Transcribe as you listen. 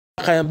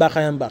I am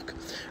back.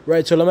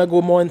 Right, so let me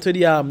go more into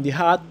the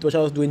heart, which I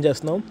was doing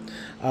just now.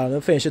 Let me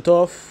finish it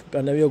off,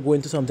 and then we'll go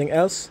into something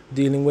else,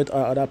 dealing with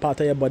other part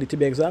of your body to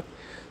be exact.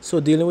 So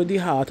dealing with the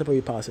heart, I'll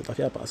probably pass it.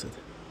 After I pass it.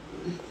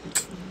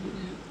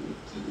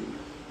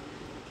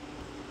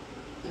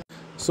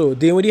 So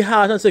dealing with the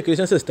heart and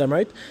circulation system,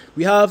 right?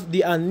 We have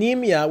the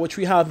anemia, which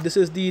we have. This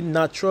is the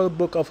natural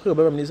book of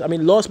herbal remedies. I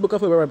mean, lost book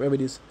of herbal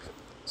remedies.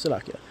 So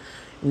like, yeah.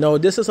 Now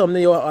this is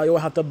something you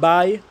have to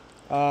buy.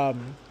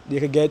 You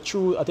can get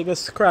through. I think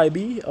it's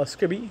Scribey or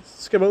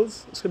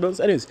Scribbles.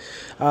 Anyways,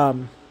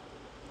 um,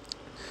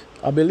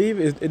 I believe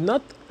it's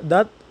not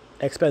that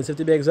expensive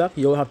to be exact.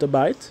 You'll have to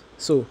buy it.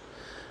 So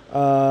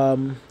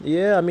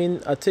yeah, I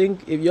mean, I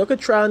think if you could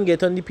try and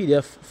get on the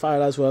PDF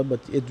file as well, but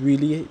it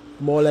really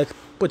more like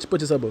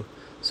purchasable.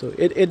 So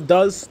it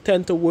does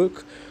tend to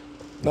work.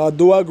 Now, I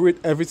do agree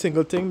with every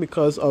single thing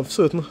because of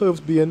certain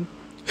herbs being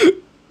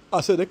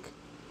acidic,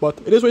 but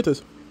it is what it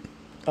is.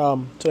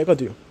 So I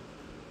continue.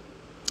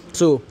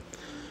 So,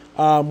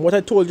 what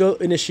I told you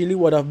initially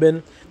would have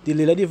been the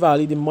Lily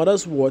Valley, the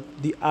Mother's Wort,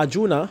 the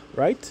Arjuna,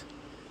 right?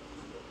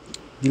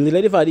 The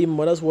Lily Valley,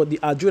 Mother's Wort, the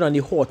Arjuna, and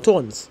the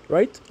Hawthorns,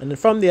 right? And then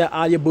from there,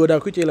 add your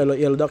burdock, your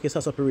yellow dock, your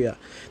sarsaparilla.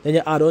 Then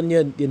you add on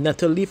your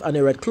nettle leaf and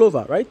your red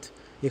clover, right?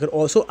 You can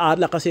also add,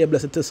 like I say, a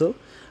blessed thistle,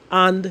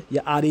 and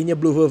you add in your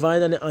blue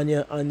vervine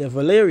and your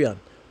valerian.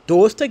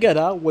 Those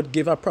together would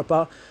give a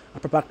proper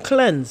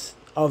cleanse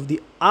of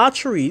the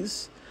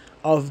arteries,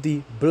 of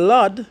the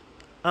blood,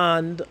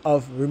 and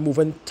of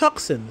removing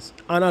toxins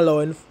and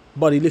allowing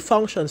bodily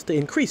functions to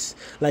increase,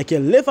 like your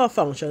liver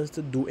functions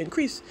to do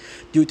increase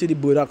due to the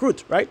burdock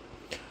root, right?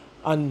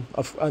 And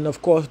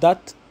of course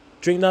that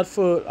drink that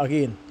for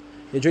again.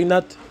 You drink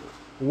that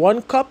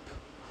 1 cup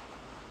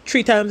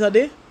 3 times a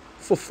day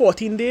for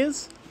 14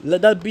 days.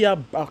 Let that be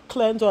a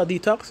cleanse or a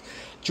detox.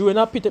 During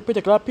that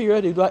particular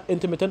period, you do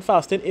intermittent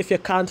fasting. If you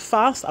can't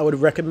fast, I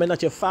would recommend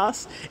that you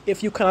fast.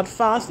 If you cannot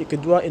fast, you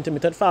can do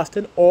intermittent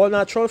fasting. All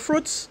natural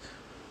fruits,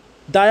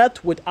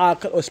 diet with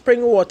alcohol or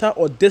spring water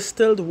or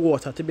distilled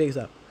water to be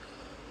exact.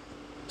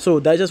 So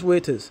that's just where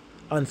it is.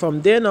 And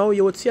from there now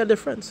you would see a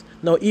difference.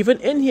 Now even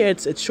in here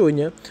it's showing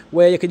you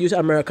where you could use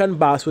American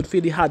basswood for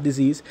the heart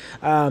disease.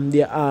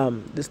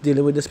 This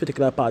dealing with this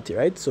particular party,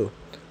 right? So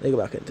let me go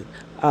back into it.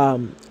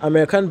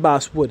 American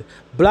basswood,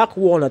 black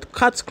walnut,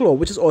 cat's claw,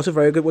 which is also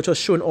very good, which was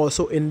shown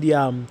also in the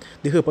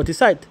herpety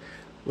site,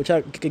 which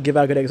I could give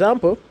a good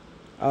example.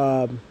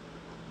 If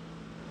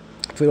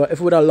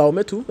it would allow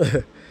me to.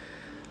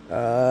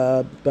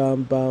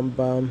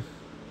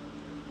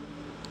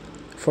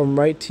 From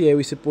right here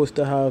we're supposed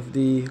to have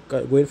the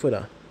going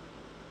further.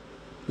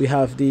 We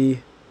have the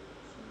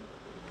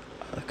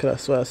I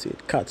swear I see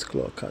it. Cat's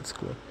claw.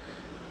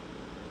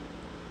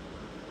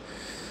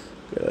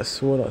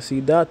 Yes, will not see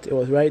that. It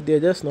was right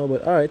there just now,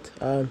 but alright.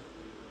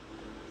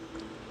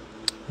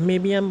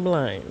 Maybe I'm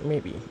blind.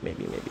 Maybe.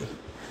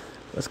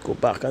 Let's go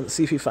back and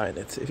see if we find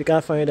it. If you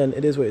can't find it, then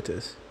it is what it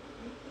is.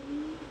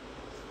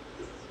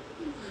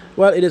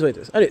 Well, it is what it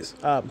is. It is.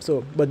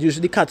 But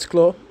usually cat's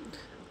claw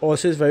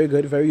also is very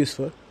good, very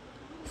useful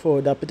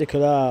for that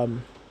particular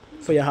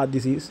for your heart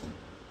disease,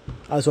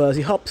 as well as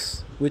the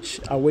hops, which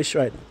I wish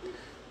right.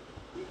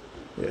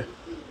 Yeah.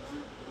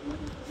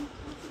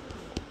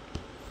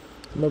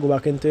 I'm gonna go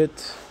back into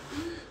it.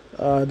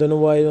 I don't know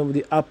why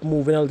the app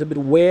moving a little bit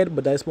weird,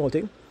 but that's a small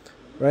thing,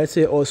 right? So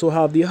you also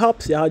have the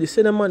hops, you have the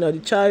cinnamon, you have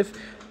the chive.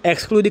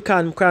 Exclude the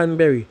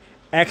cranberry,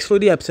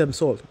 exclude the Epsom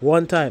salt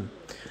one time,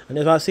 and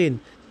as I was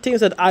saying,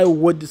 things that I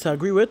would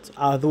disagree with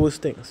are those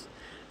things.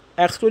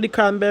 Exclude the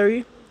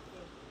cranberry,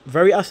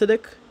 very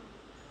acidic.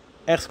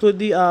 Exclude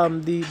the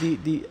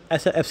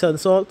Epsom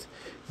salt,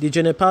 the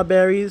juniper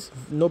berries,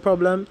 no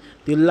problem.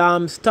 The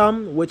lamb's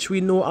tongue, which we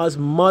know as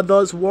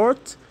mother's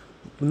wort,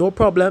 no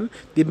problem.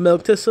 The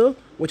milk thistle,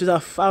 which is a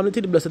family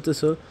to the blessed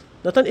thistle,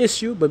 not an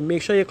issue, but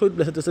make sure you include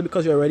blessed thistle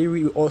because you already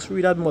also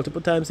read that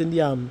multiple times in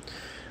the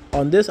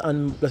on this,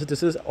 and blessed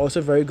thistle is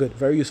also very good,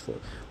 very useful,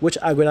 which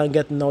I'm gonna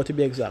get now to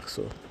be exact.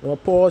 So I'm gonna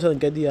pause and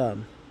get the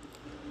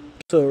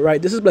So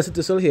right, this is blessed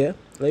thistle here.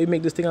 Let me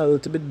make this thing a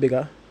little bit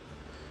bigger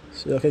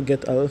so I can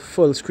get a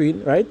full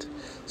screen, right?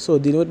 So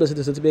dealing with blessed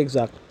thistle to be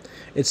exact.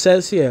 It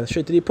says here,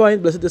 straight to the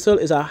point, blessed thistle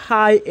is a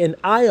high in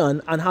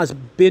iron and has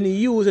been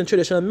used in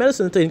traditional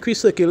medicine to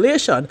increase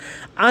circulation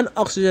and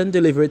oxygen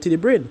delivery to the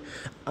brain.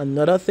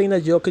 Another thing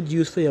that you could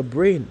use for your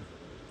brain.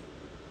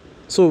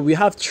 So we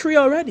have 3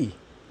 already.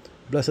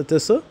 Blessed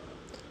thistle,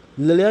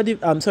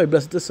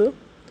 blessed thistle,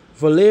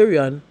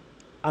 valerian,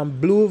 and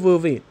blue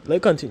vervain.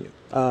 Let's continue.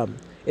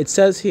 It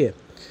says here,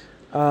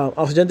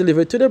 oxygen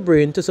delivered to the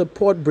brain to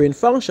support brain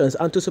functions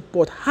and to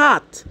support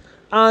heart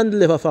and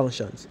liver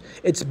functions.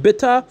 Its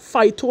bitter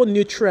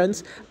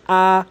phytonutrients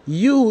are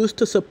used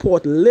to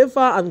support liver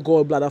and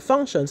gallbladder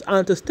functions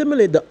and to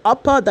stimulate the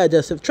upper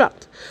digestive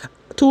tract,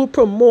 to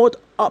promote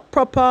a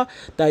proper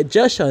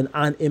digestion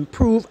and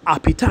improve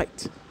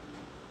appetite.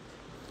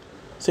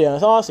 So yeah,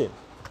 that's all I'm saying.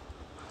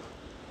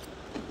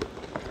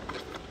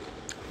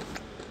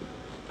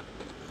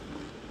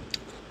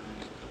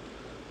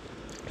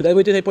 But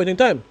every point in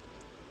time,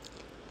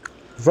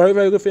 Very,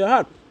 very good for your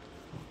heart.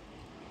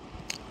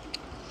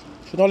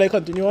 So now let's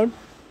continue on.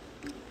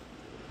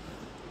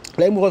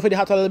 Let's move on for the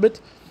heart a little bit.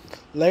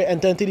 Let's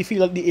enter into the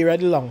field of the area of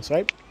the lungs,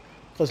 right?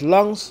 Because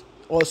lungs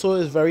also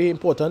is very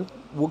important.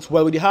 Works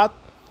well with the heart.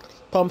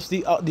 Pumps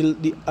the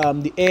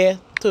air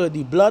to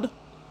the blood.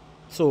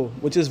 So,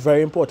 which is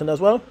very important as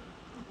well.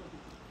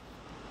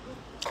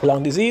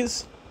 Lung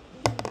disease.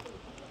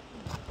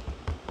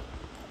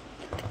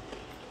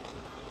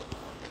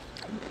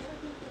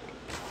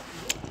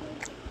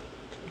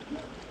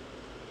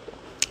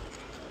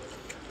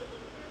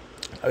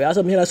 We have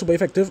something here that's super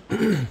effective.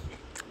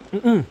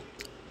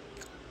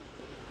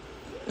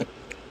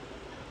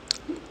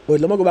 Wait,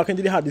 let me go back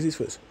into the heart disease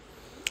first.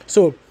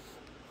 So,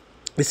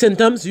 the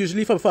symptoms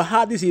usually for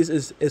heart disease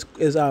is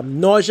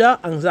nausea,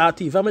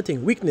 anxiety,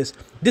 vomiting, weakness,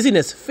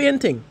 dizziness,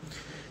 fainting,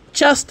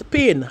 chest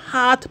pain,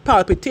 heart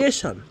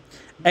palpitation,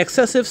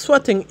 excessive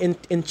sweating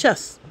in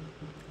chest,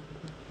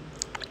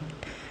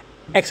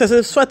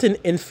 excessive sweating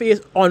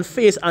on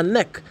face and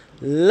neck,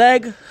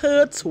 leg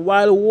hurts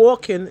while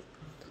walking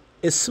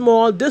a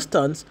small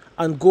distance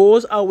and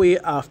goes away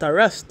after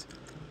rest.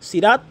 See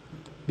that?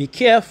 Be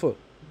careful.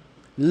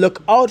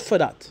 Look out for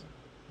that.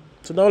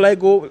 So now I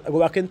go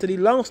back into the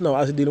lungs now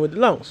as we're dealing with the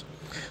lungs.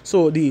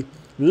 So the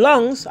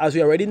lungs, as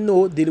we already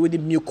know, deal with the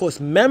mucous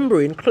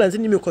membrane.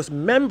 Cleansing the mucous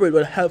membrane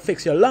will help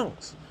fix your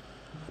lungs.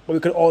 But we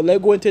can all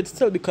go into it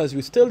still because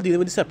we're still dealing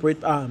with the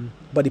separate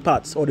body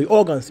parts or the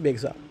organs to be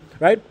exact.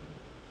 Right?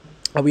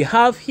 And we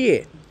have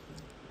here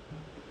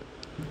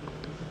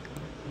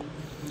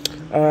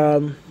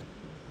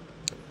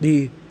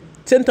the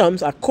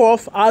symptoms are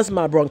cough,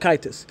 asthma,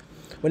 bronchitis.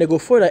 When they go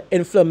further,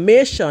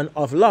 inflammation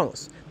of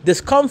lungs,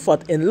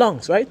 discomfort in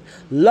lungs, right?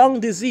 Lung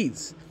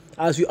disease,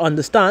 as we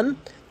understand,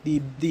 the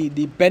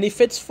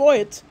benefits for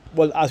it,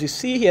 well, as you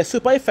see here,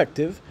 super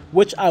effective,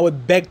 which I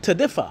would beg to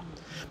differ.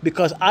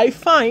 Because I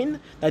find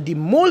that the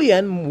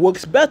Molian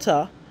works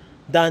better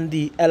than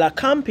the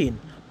Elacampine.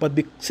 But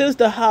since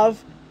they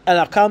have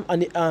Elacamp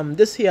and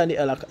this here and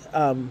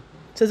the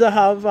since they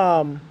have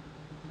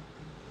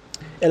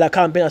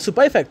Elacampine are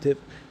super effective,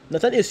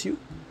 not an issue.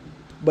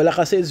 But like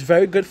I say, it's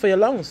very good for your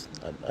lungs.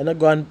 I'm not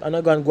going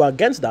to go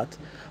against that.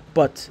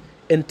 But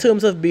in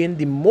terms of being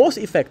the most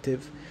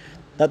effective,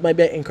 that might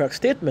be an incorrect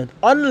statement.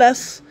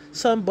 Unless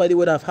somebody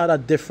would have had a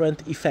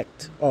different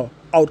effect or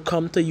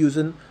outcome to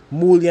using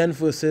Molian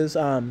versus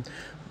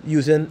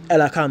using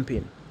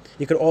Elacampine.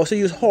 You could also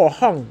use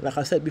Hong, like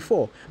I said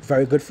before.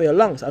 Very good for your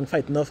lungs and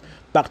fighting off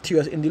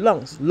bacteria in the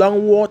lungs.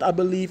 Lungwort, I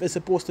believe, is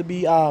supposed to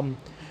be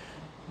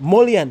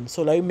Molian.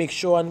 So let me make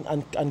sure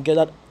and get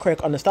that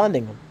correct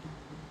understanding.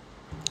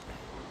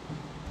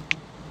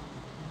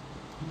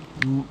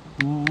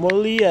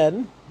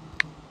 Molian,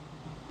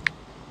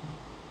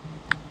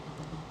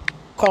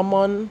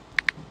 common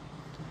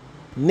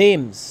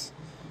names,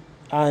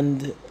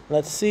 and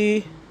let's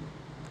see,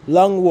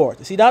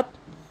 lungwort. See that?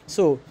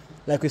 So,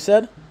 like we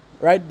said,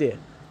 right there,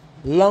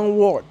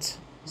 lungwort.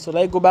 So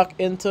let's go back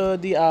into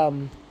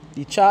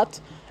the chart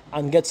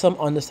and get some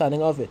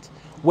understanding of it.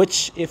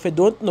 Which, if you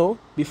don't know,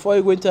 before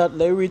you go into that,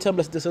 let me read some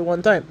of this at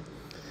one time,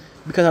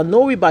 because I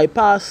know we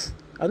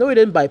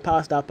didn't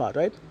bypass that part,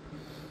 right?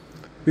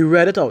 We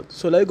read it out.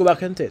 So let's go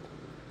back into it.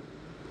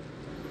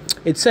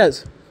 It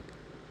says,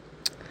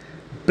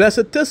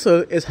 blessed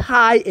thistle is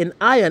high in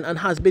iron and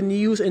has been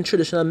used in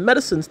traditional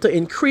medicines to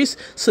increase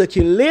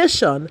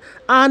circulation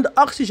and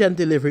oxygen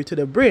delivery to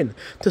the brain,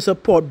 to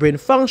support brain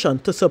function,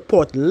 to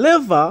support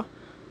liver,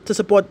 to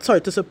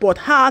support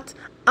heart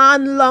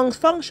and lungs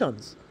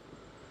functions.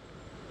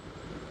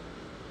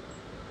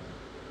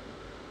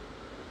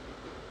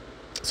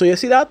 So you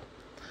see that?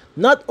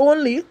 Not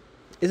only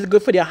is it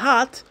good for your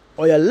heart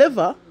or your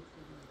liver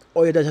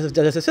or your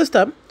digestive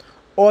system,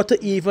 or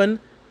to even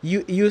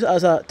use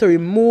to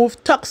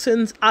remove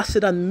toxins,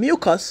 acid and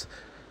mucus,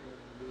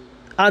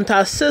 and to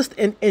assist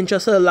in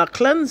intracellular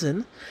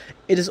cleansing,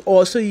 it is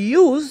also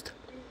used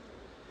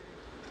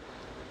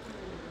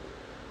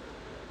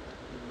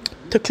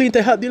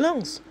to help the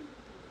lungs.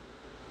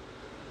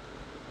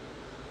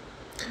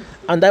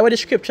 And that's what the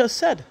scripture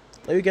said.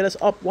 Let me get us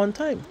up one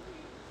time.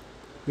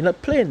 We're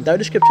not playing. That's what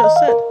the scripture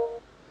said.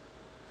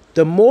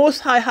 The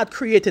Most High had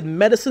created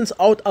medicines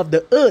out of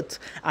the earth,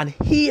 and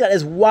he that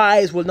is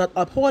wise will not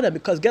abhor them.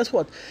 Because guess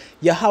what?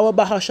 Yahweh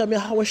Bahasham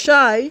Yahweh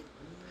Shai,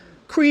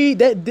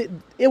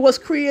 it was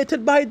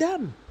created by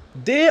them.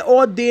 They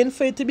ordained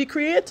for it to be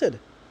created.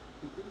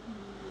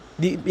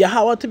 The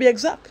Yahweh, to be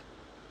exact.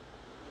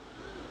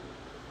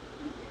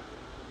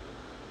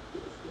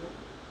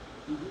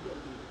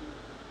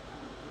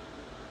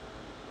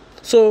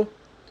 So,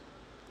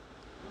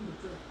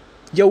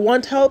 you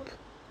want help?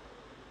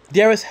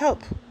 There is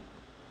help.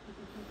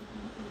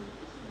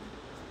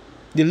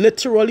 You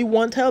literally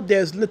want help,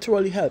 there's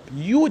literally help.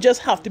 You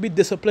just have to be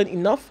disciplined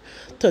enough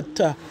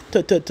to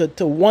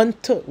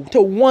want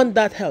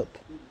that help.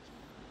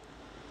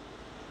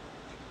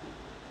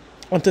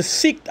 And to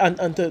seek and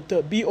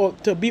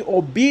to be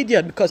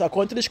obedient, because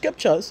according to the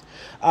scriptures,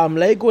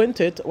 let's go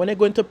into it. When I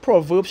go into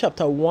Proverbs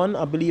chapter 1,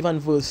 I believe,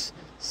 and verse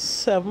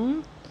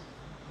 7.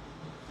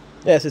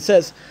 Yes, it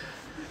says,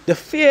 the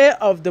fear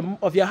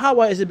of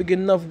Yahweh is the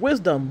beginning of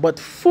wisdom, but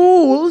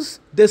fools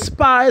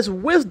despise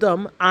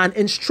wisdom and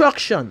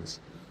instructions.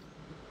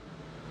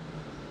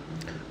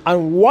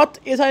 And what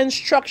is an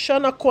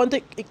instruction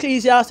according to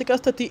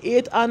Ecclesiasticus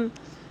 38 and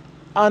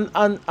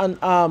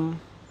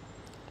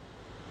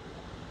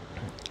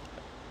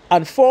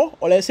 4,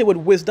 or let's say with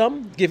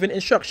wisdom, giving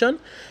instruction?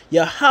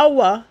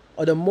 Yahweh,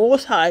 or the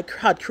Most High,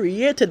 had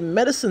created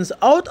medicines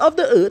out of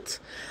the earth,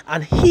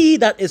 and he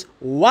that is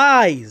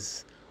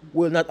wise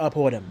will not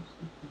uphold them.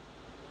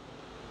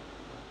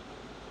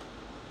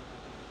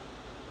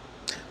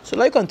 So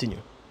let me continue.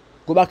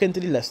 Go back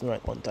into the lesson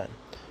right one time.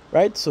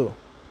 Right? So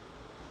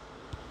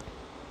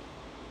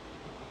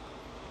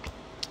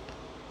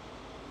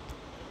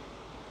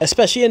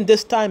especially in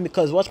this time,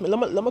 because watch me,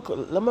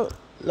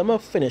 let me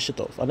finish it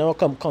off, and then I'll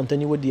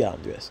continue with the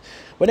rest.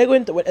 When I go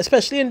into,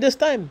 especially in this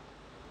time,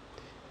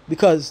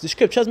 because the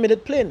scriptures made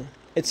it plain.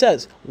 It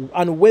says,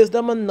 and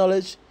wisdom and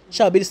knowledge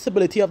shall be the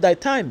stability of thy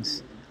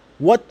times.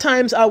 What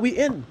times are we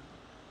in?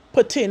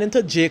 Pertaining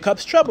to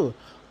Jacob's trouble,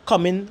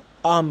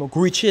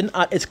 reaching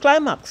at its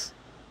climax.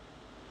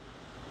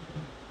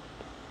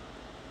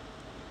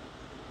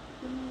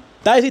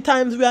 That is the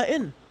times we are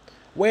in,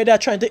 where they are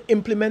trying to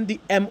implement the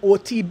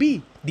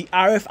MOTB, the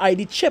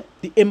RFID chip,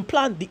 the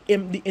implant, the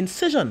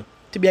incision,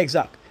 to be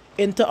exact,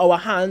 into our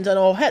hands and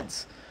our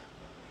heads.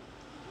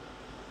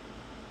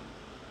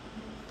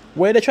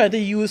 Where they're trying to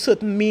use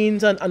certain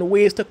means and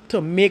ways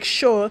to make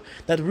sure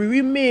that we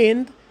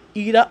remain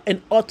either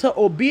in utter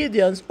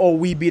obedience or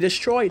we be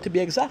destroyed, to be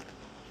exact.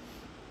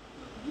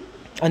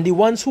 And the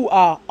ones who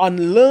are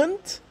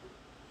unlearned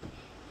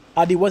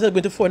are the ones that are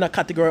going to fall in a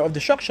category of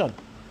destruction.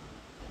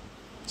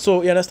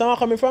 So you understand where I'm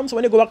coming from? So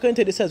when you go back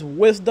into it, it says,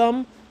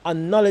 wisdom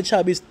and knowledge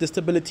shall be the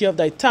stability of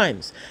thy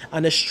times,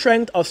 and the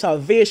strength of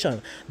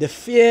salvation. The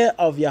fear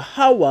of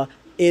Yahweh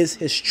is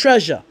his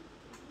treasure.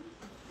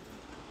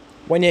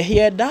 When you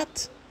hear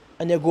that,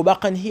 and you go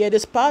back and hear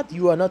this part,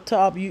 you are not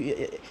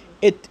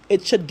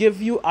it should give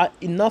you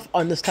enough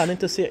understanding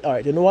to say, all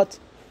right, you know what?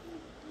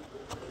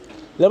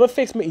 Let me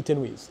fix my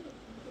eating ways.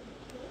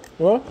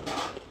 You know?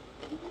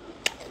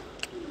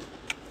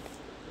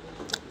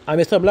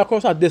 And Mr. Black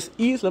Horse at this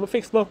ease, let me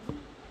fix my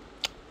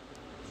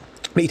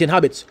eating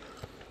habits.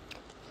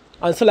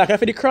 And so like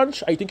after the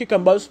crunch, I eat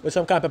cucumbers with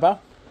some canned pepper.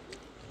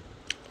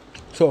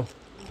 So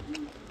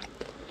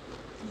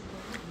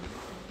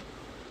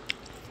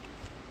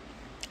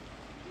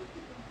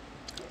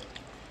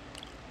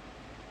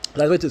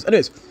that's what it is.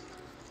 Anyways,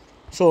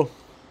 so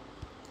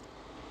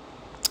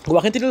go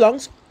back into the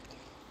lungs.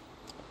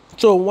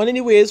 So one of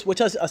the ways,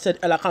 which as I said,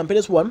 Ella Campin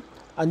is one,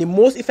 and the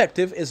most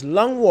effective is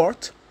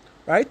lungwort,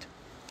 right?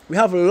 We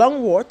have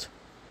lungwort.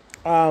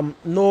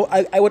 No,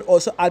 I would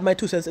also add my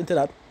 2 cents into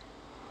that.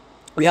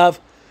 You have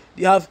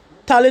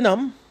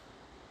talinum,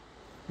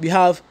 we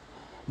have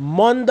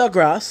munda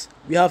grass,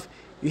 we have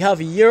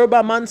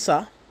yerba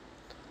mansa,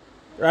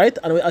 right?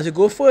 And as you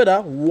go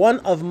further, one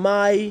of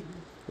my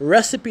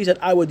recipes that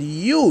I would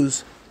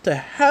use to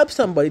help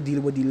somebody deal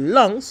with the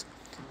lungs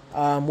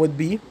would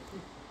be,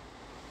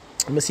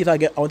 let me see if I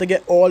want to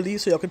get all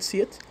these so you can see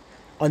it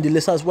on the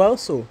list as well.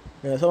 So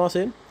you know what I'm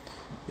saying?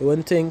 You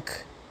wouldn't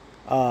think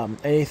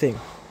anything.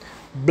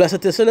 Blessed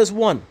thistle is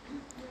 1.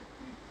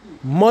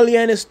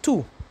 Mullein is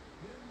 2.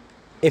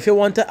 If you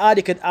want to add,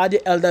 you can add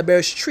the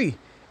elderberries 3.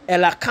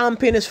 Ella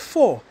Campin is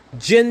 4.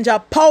 Ginger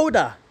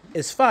powder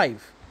is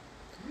 5.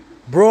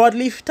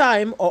 Broadleaf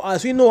thyme, or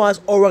as we know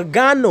as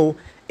oregano,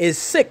 is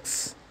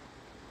 6.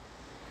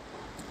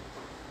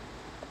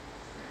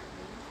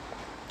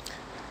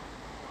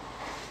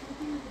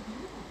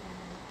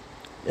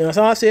 You know what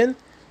I'm saying?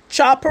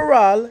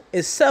 Chaparral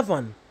is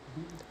 7.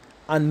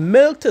 And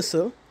milk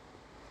thistle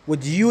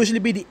would usually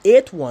be the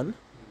 8th one,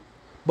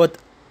 but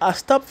I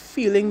stopped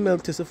feeling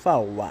milk thistle for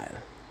a while.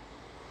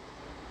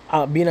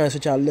 I'll be honest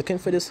with you, I'm looking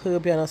for this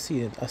herb here and I see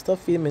it. I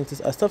stopped feeling milk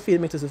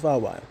thistle for a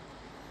while.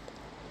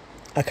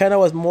 I kind of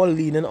was more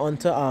leaning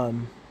onto let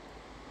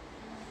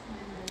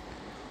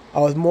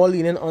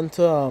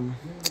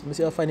me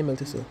see if I find the milk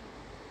thistle.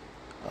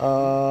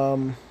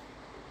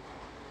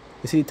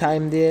 You see the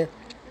time there?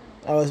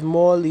 I was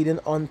more leaning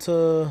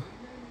onto,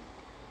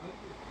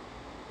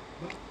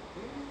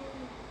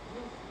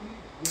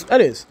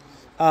 anyways,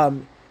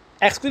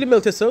 excluding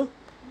milk thistle,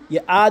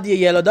 you add your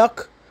yellow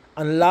duck,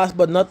 and last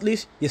but not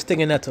least, your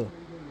stinging nettle.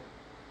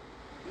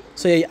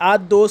 So you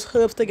add those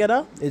herbs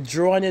together, you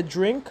draw on your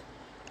drink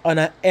on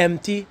an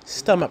empty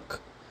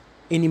stomach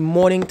in the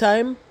morning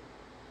time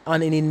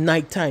and in the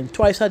night time,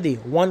 twice a day,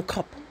 1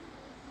 cup.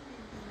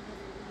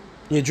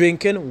 You're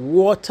drinking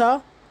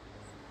water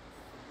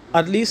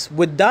at least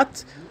with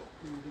that,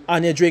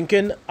 and you're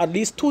drinking at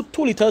least 2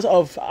 liters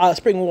of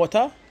spring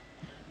water.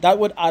 That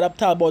would add up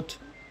to about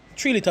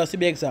 3 liters to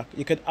be exact.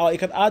 You could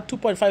add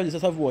 2.5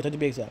 liters of water to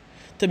be exact,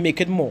 to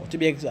make it more, to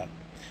be exact,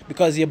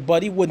 because your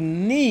body would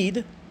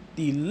need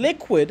the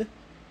liquid,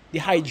 the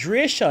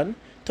hydration,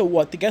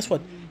 to guess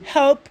what,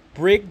 help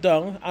break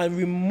down and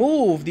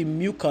remove the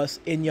mucus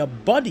in your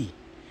body,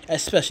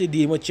 especially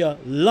dealing with your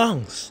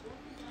lungs.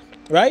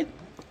 right?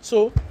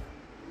 So,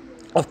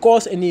 of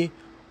course, in the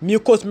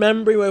mucous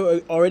membrane,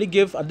 we already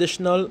give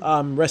additional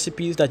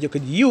recipes that you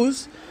could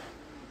use.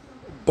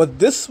 But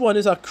this one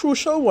is a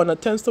crucial one that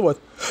tends to what?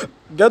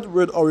 Get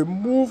rid or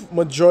remove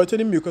majority of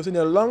the mucus in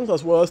your lungs,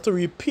 as well as to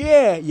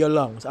repair your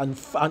lungs and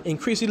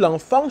increase the lung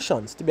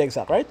functions, to be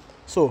exact, right?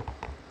 So,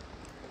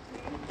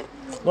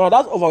 now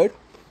that's over it.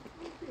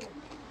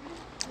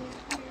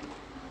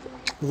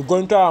 We're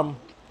going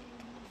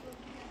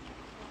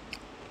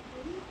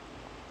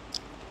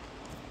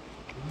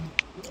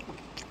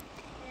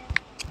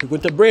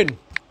to brain,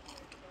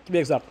 to be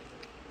exact.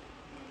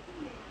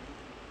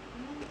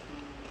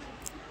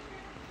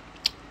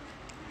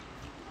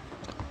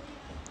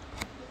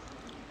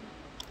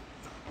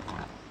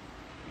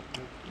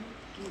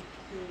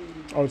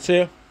 I would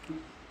say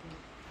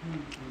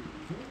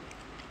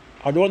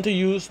I don't want to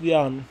use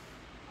the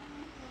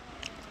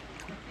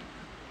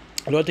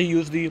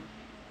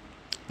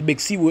big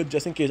C word,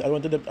 just in case. I don't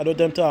want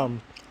them to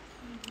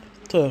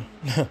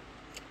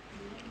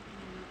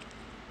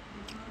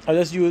I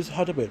just use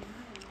how to put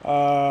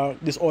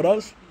it.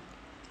 Disorders.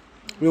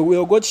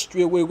 We're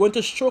going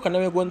to stroke, and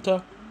then we're going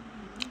to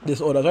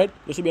disorders, right?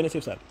 Just to be on the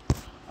safe side.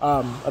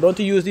 I don't want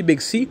to use the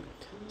big C,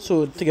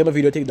 so to get my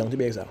video take down, to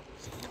be exact.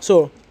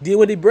 So, deal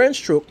with the brain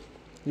stroke.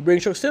 The brain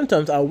stroke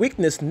symptoms are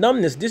weakness,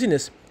 numbness,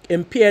 dizziness,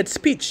 impaired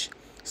speech,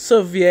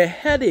 severe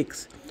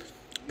headaches,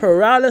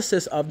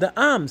 paralysis of the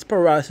arms,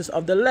 paralysis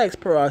of the legs,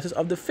 paralysis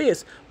of the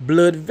face,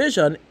 blurred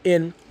vision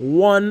in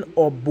one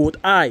or both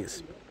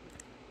eyes.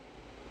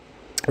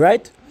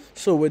 Right?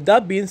 So, with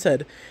that being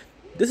said,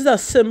 this is a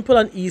simple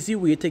and easy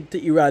way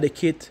to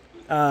eradicate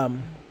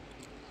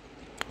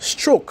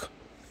stroke.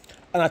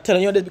 And I'm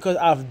telling you this because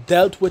I've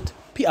dealt with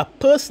a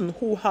person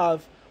who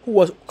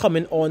was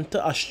coming on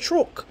to a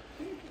stroke,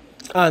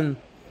 and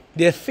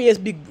their face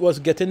was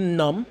getting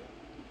numb.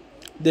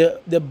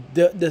 Literally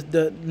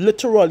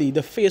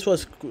the face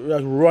was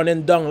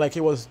running down, like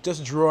it was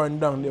just drawing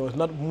down. It was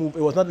not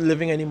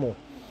living anymore.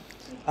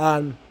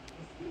 And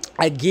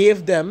I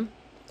gave them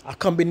a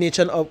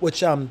combination of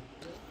which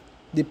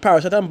the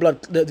parasite and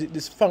blood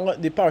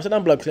the parasite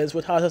and blood cleanse,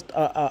 which has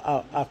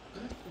a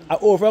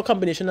overall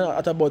combination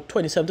at about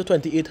 27 to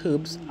 28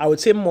 herbs. I would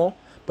say more,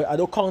 but I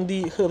don't count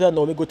the herbs I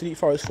normally go to the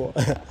forest for.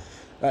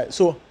 Right,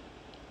 so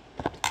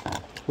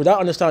with that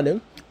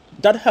understanding,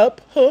 that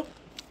helped her,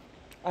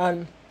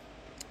 and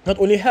not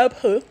only helped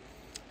her,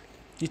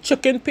 the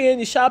sharp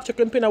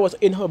chicken pain that was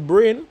in her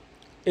brain,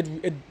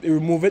 it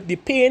removed it. The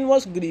pain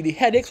was good, the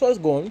headaches was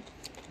gone,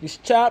 the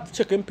sharp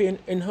chicken pain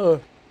in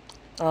her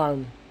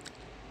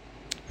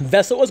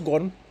vessel was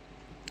gone,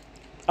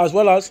 as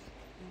well as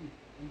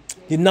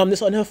the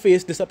numbness on her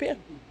face disappeared.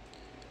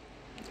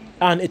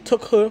 And it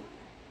took her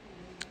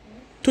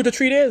 2 to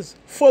 3 days,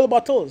 full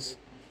bottles.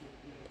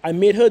 I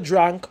made her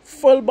drink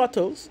full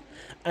bottles,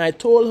 and I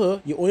told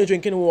her, you're only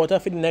drinking water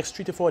for the next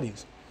 3 to 4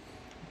 days.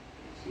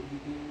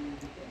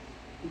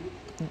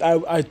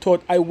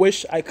 I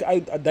wish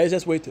that's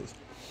just what it is.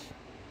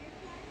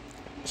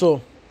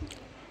 So,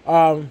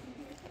 I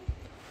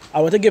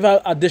want to give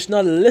out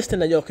additional listing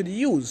that you could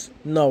use.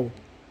 Now,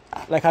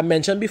 like I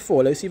mentioned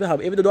before, let's see if I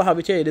have. If they don't have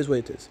it here, it is what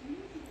it is.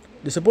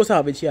 They're supposed to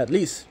have it here at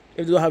least.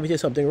 If they don't have it here,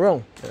 something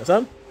wrong. You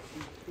understand?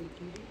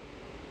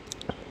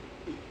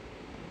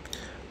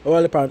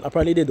 Well,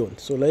 apparently they don't.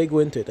 So let's go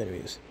into it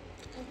anyways.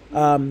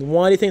 One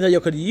of the things that you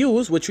could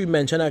use, which we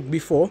mentioned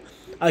before,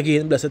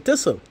 again, blessed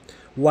thistle.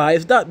 Why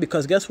is that?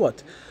 Because guess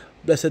what?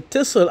 Blessed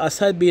thistle,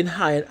 aside being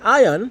high in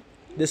iron,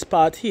 this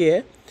part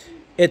here,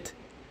 it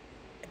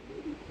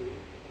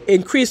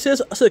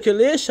increases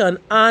circulation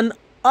and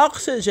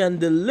oxygen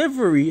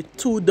delivery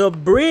to the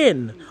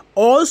brain,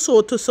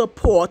 also to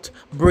support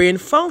brain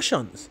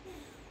functions.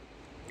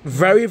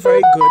 Very,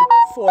 very good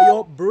for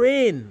your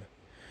brain.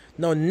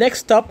 Now,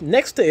 next to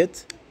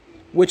it,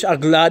 which I'm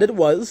glad it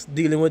was,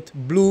 dealing with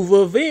blue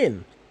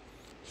vervain.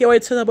 Here what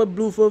it says about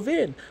blue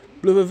vervain.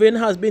 Blue vervain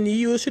has been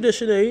used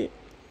traditionally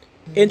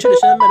in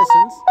traditional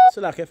medicines,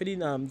 so like for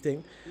the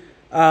thing,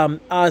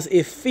 as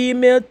a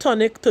female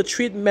tonic to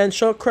treat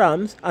menstrual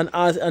cramps, and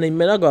as an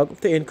emmenagogue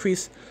to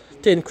increase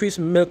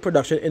milk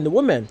production in the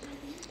women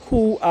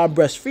who are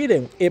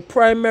breastfeeding. A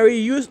primary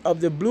use of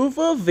the blue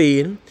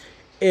vervain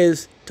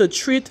is to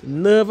treat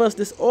nervous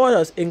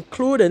disorders,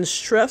 including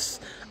stress,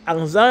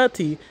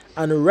 anxiety,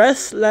 and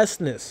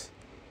restlessness.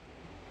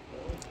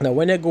 Now,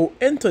 when I go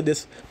into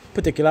this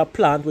particular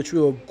plant, which we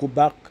will go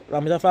back,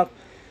 matter of fact,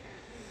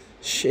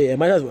 I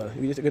might as well.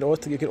 You can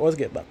always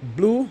get back.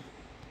 Blue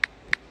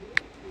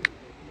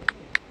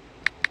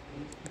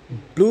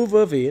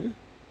vervain,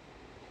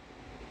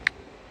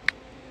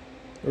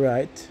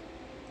 right?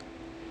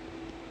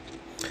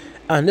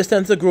 And this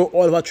tends to grow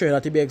all over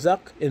Trinidad, to be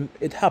exact.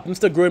 It happens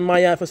to grow in my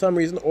yard for some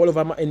reason, all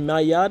over in my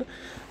yard.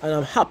 And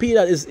I'm happy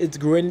that it's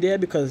growing there,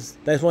 because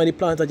that's one of the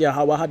plants that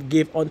Yahweh had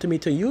gave unto me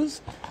to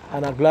use.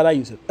 And I'm glad I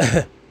use it.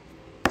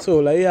 So,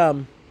 like,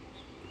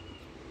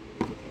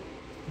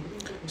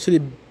 so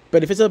the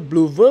benefits of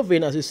blue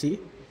vervain, as you see,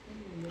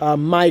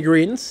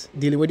 migraines,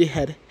 dealing with the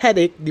head,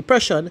 headache,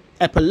 depression,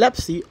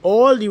 epilepsy,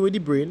 all dealing with the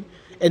brain,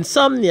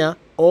 insomnia,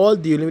 all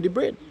dealing with the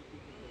brain.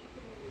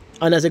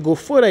 And as I go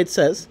further, it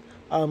says,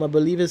 I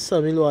believe it's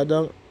something lower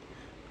down,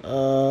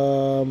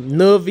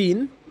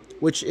 nervine,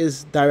 which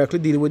is directly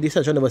dealing with the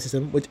central nervous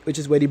system, which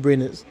is where the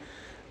brain is.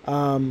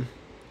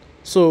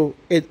 So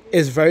it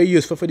is very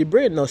useful for the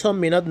brain. Now, some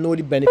may not know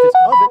the benefits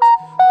of it,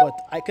 but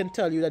I can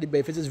tell you that the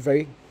benefits is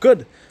very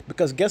good,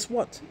 because guess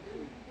what?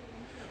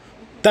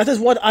 That is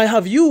what I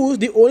have used.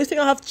 The only thing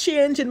I have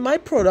changed in my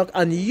product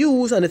and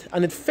used and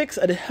it fixed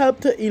and it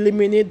helped to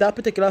eliminate that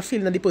particular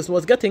feeling that the person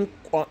was getting.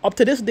 Up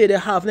to this day, they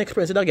haven't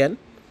experienced it again.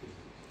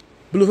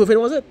 Blue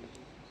was it.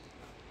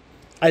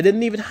 I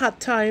didn't even have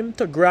time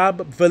to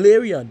grab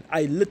valerian.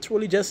 I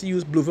literally just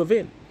used blue.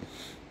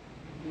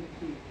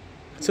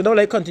 So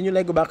now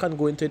continue, go back and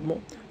go into it more.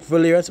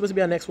 Valerian is supposed to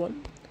be our next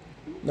one.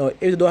 Now,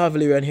 if you don't have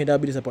valerian here, that'll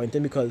be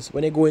disappointing, because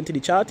when you go into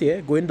the chart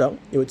here, going down,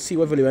 you would see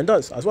what valerian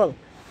does as well,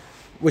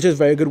 which is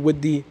very good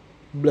with the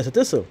blessed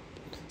thistle.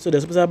 So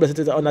there's supposed to have blessed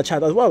thistle on that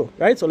chart as well,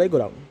 right? So let's go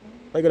down.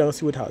 Let's go down and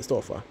see what it has to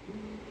offer.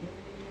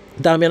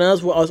 Damian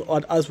as well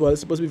is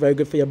supposed to be very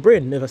good for your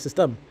brain, nervous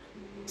system,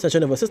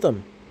 central nervous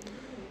system.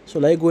 So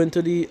let's go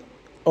into the,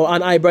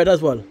 and eye bread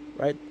as well,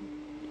 right?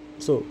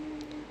 So,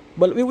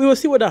 but we will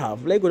see what I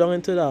have. Let's go down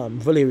into the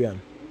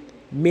valerian,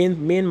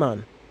 main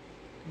man,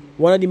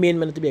 one of the main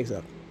men to be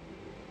exact.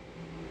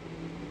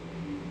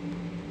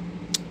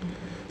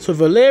 So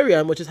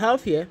valerian, which is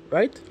healthier,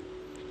 right?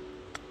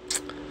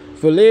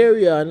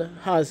 Valerian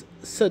has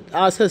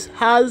sedative,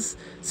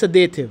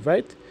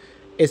 right?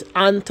 It's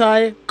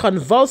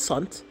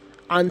anti-convulsant,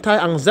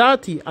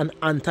 anti-anxiety, and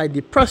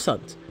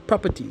antidepressant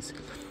properties.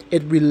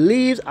 It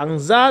relieves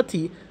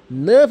anxiety,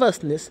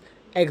 nervousness,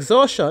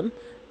 exhaustion,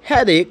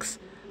 headaches,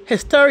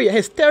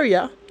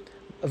 hysteria.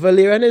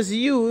 Valerian is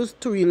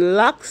used to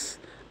relax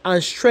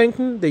and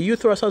strengthen the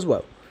uterus as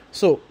well.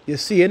 So you're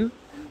seeing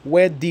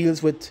where it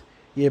deals with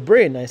your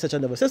brain and such a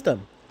nervous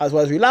system, as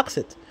well as relax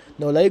it.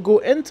 Now let's go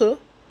into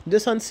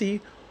this and see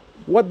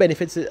what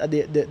benefits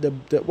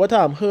what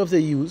herbs they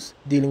use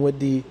dealing with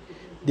the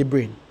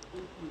brain.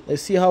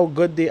 Let's see how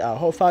good they are,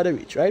 how far they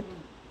reach, right?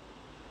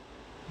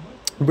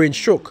 Brain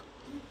stroke.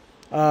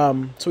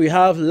 So we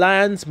have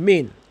lion's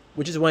mane,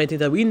 which is one thing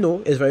that we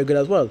know is very good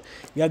as well.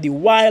 You have the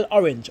wild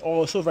orange,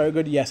 also very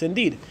good, yes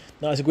indeed.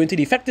 Now as you go into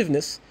the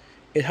effectiveness,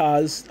 it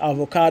has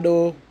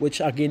avocado,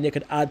 which again you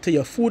could add to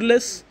your food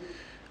list.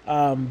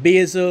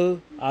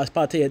 Basil as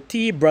part of your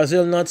tea.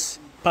 Brazil nuts,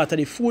 part of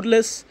the food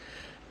list.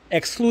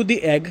 Exclude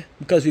the egg,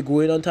 because we're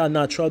going on to a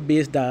natural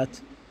based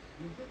diet.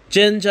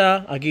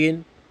 Ginger,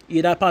 again,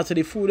 either part of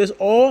the food list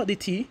or the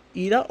tea,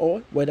 either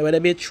or, whether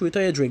it be true it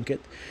or you drink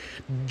it.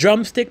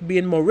 Drumstick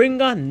being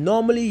moringa,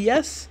 normally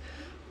yes,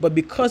 but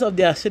because of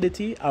the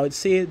acidity, I would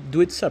say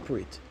do it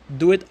separate.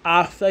 Do it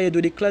after you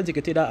do the cleanse, you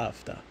can take that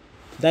after.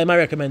 That is my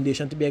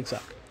recommendation, to be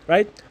exact,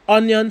 right?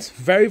 Onions,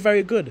 very,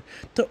 very good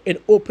in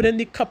opening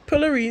the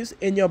capillaries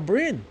in your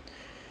brain.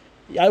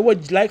 I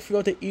would like for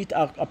you to eat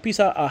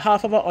a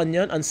half of an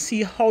onion and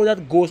see how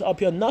that goes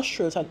up your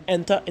nostrils and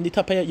enter in the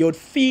top of your, you would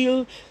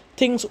feel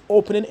things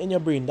opening in your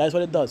brain. That's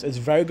what it does. It's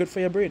very good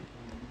for your brain.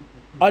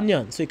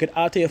 Onion, so you could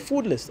add to your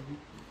food list.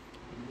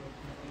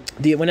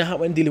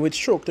 When dealing with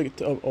stroke,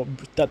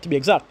 that to be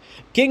exact.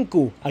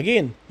 Ginkgo,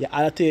 again, you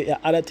add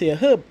it to your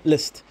herb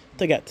list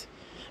to get.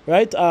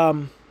 Right? I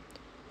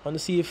want to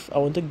see if I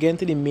want to get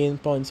into the main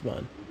points,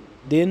 man.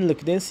 Then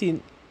see.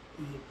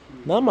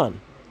 Nah,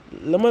 man.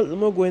 Let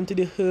me go into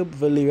the herb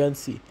valerian.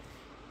 See.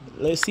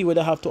 Let's see what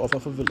I have to offer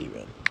for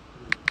valerian.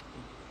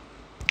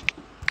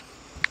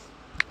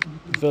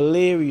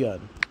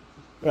 Valerian.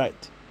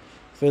 Right.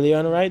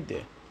 Valerian right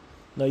there.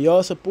 Now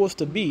you're supposed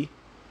to be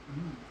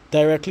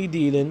directly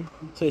dealing.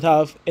 So it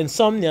have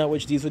insomnia,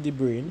 which deals with the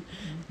brain.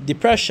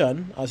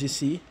 Depression, as you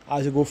see.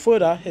 As you go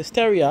further,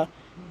 hysteria,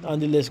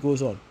 and the list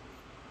goes on.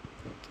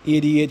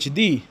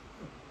 ADHD,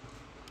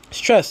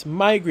 stress,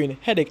 migraine,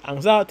 headache,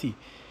 anxiety,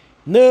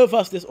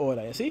 nervous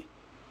disorder, you see?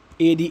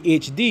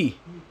 ADHD,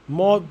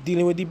 more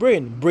dealing with the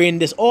brain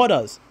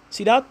disorders.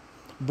 See that?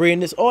 Brain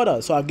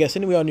disorders. So I'm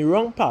guessing we're on the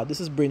wrong path. This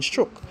is brain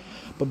stroke.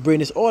 But brain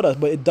disorders,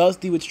 but it does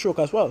deal with stroke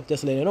as well,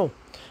 just to let you know.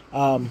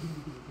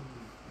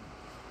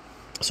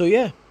 So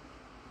yeah.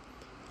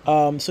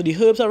 So the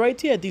herbs are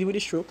right here dealing with the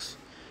strokes.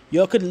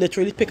 You could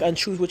literally pick and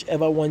choose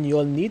whichever one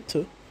you'll need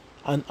to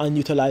and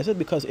utilize it,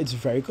 because it's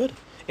very good.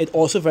 It's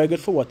also very good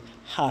for what?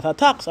 Heart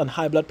attacks and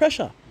high blood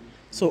pressure.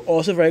 So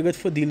also very good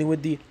for dealing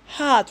with the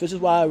heart, which is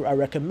why I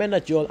recommend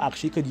that you all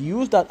actually could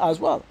use that as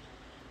well.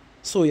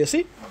 So you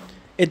see,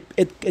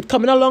 it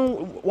coming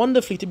along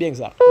wonderfully, to be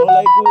exact.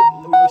 Now,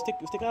 we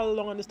stick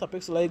along on this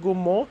topic, so go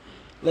more.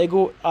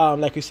 Go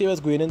like we say, was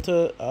going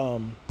into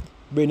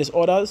brain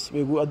disorders.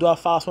 We'll do a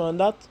fast one on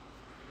that,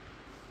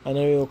 and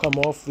then we'll come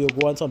off. We'll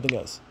go on something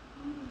else.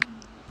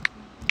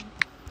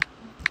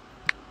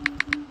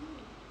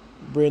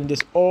 Brain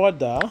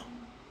disorder.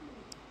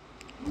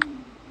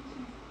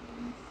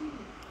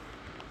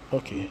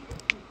 Okay.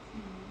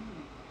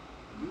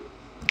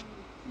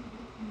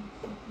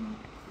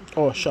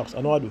 Oh shucks,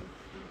 I know I do.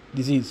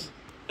 Disease.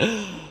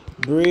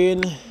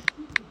 Brain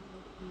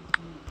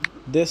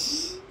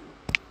disorder.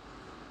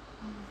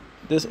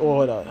 this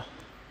order.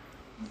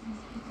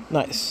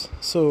 Nice.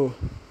 So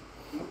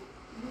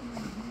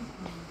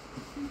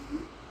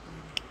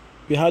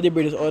we have the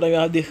brain disorder. We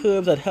have the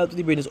herbs that help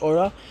the brain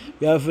disorder.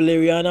 We have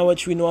valeriana,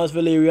 which we know as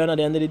valerian at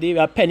the end of the day. We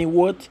have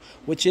pennywort,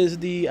 which is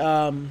the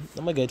I'm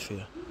gonna get it for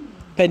you.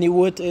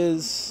 Pennywort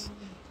is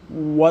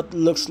what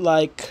looks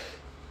like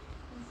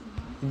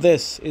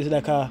this. Is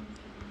like a,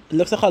 it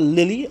looks like a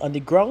lily on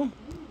the ground.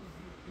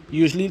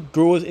 Usually it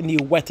grows in the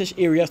wettish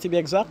areas, to be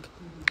exact.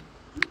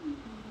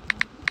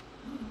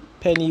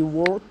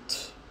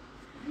 Pennywort.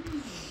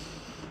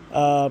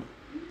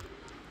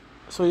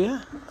 So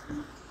yeah.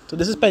 So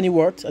this is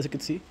pennywort, as you can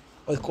see.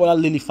 Or it's called a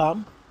lily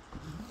farm.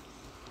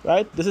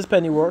 Right? This is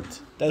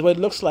pennywort. That's what it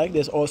looks like.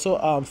 There's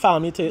also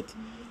family to it.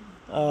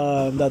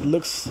 That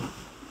looks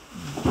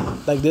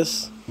like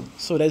this.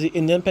 So there's the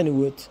Indian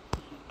pennywort.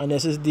 And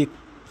this is the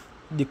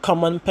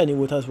common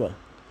pennywort as well.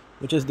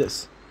 Which is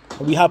this.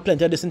 We have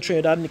plenty of this in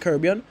Trinidad and the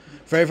Caribbean.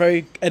 Very,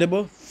 very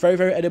edible. Very,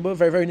 very edible.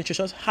 Very, very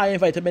nutritious. High in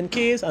vitamin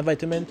K's and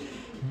vitamin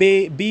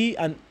B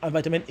and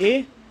vitamin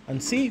A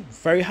and C.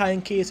 Very high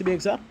in K to be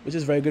exact. Which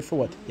is very good for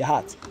what? Your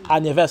heart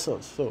and your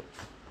vessels. So,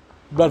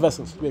 blood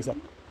vessels to be exact.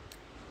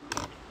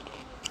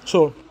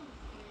 So,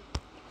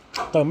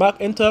 come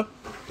back into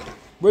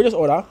brain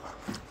disorder.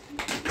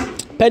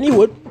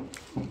 Pennywort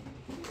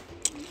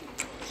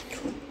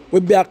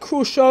would be a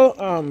crucial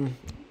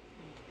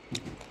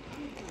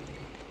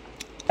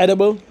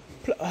edible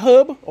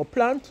herb or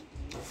plant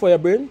for your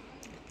brain,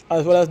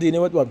 as well as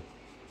dealing with what?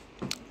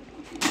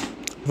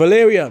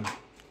 Valerian.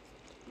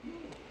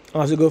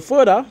 As you go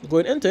further,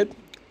 going into it,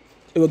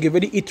 it will give you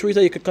the eateries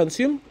that you could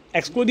consume,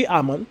 exclude the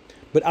almond,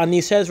 but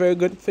anisha is very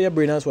good for your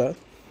brain as well.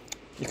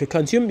 You could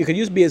consume, you could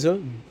use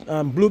basil,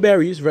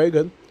 blueberries, very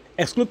good.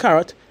 Exclude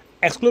carrot,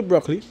 exclude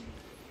broccoli.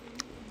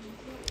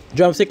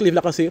 Drumstick leaf,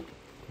 like I say,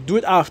 do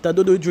it after,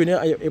 don't do it during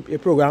your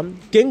program.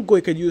 Ginkgo,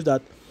 you could use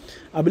that.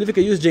 I believe you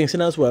could use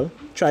ginseng as well.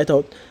 Try it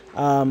out.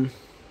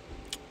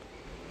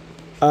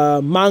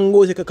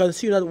 Mangoes, you can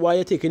consume that while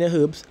you're taking your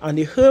herbs. And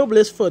the herb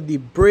list for the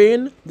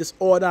brain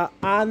disorder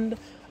and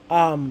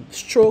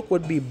stroke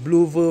would be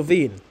blue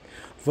vervain,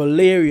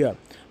 valerian,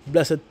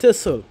 blessed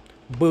thistle,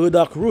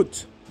 burdock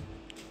root,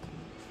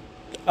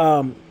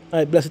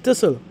 blessed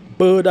thistle,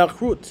 burdock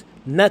root,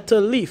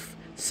 nettle leaf,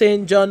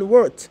 St. John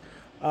wort,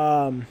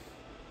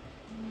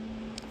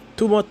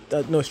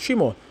 three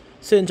more,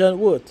 St. John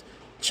wort,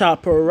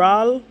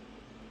 chaparral,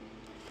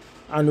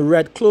 and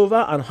red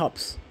clover and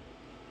hops.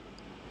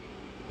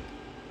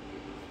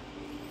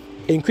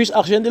 Increase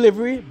oxygen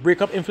delivery,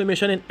 break up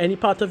inflammation in any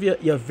part of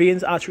your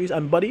veins, arteries,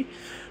 and body,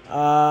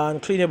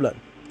 and clean your blood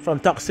from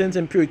toxins,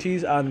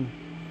 impurities, and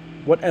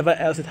whatever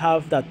else it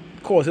have that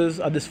causes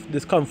a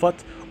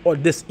discomfort or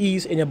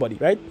dis-ease in your body,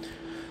 right?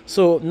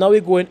 So now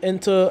we're going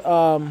into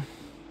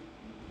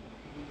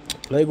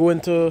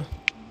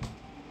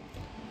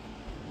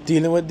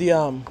dealing with the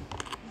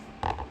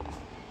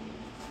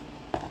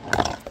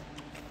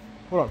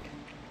hold on.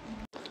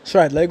 So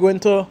right, let's go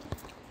into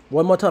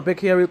one more topic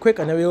here real quick,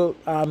 and then we'll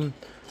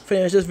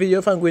finish this video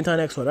if I'm going to the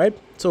next one, right?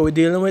 So we're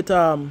dealing with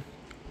for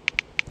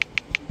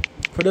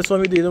this one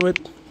we're dealing with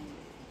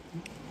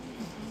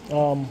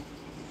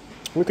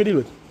we could deal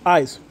with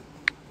eyes.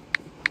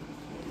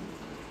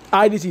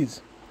 Eye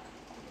disease.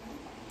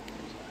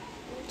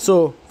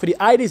 So for the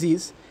eye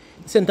disease,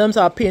 symptoms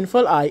are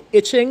painful eye,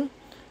 itching,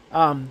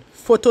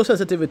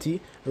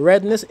 photosensitivity,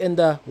 redness in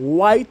the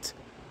white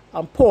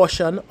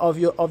portion of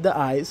the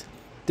eyes,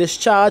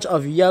 discharge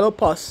of yellow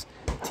pus,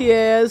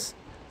 tears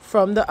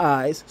from the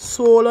eyes,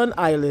 swollen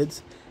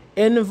eyelids,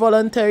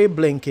 involuntary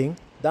blinking,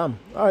 damn,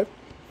 alright,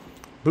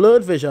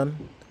 blurred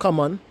vision,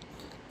 common,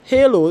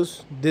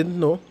 halos, didn't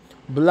know,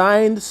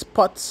 blind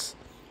spots,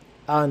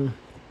 and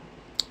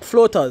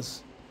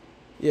floaters.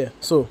 Yeah,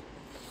 so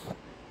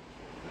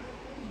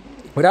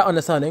with that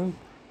understanding,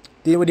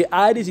 dealing with the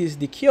eye disease,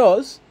 the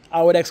cures,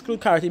 I would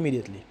exclude carrot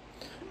immediately.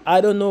 I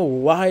don't know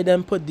why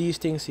them put these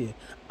things here.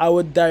 I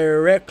would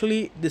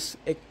directly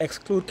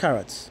exclude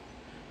carrots.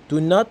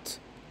 Don't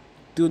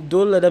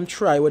let them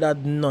try with that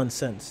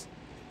nonsense.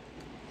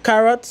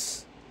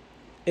 Carrots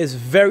is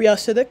very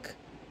acidic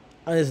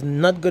and is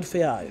not good for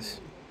your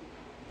eyes.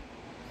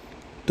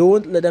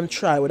 Don't let them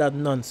try with that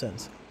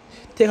nonsense.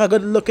 Take a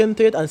good look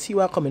into it and see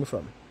where I'm coming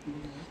from.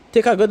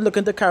 Take a good look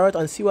into carrot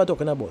and see what I'm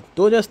talking about.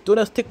 Don't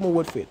just take my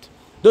word for it.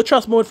 Don't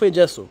trust my word for it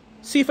just so.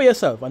 See for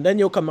yourself, and then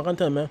you'll come back and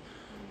tell me,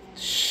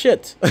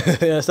 shit.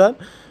 You understand?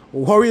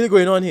 What really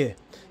going on here?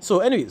 So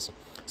anyways,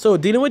 so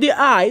dealing with the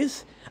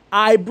eyes,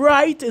 eye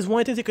bright is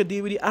one thing you could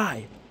deal with the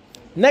eye.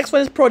 Next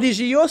one is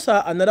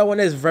prodigiosa. Another one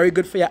is very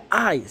good for your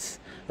eyes.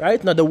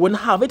 Right? Now they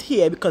wouldn't have it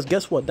here because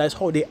guess what? That's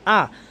how they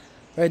are.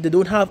 Right? They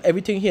don't have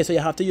everything here, so you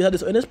have to use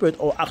this in the spirit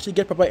or actually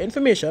get proper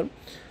information.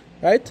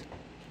 Right?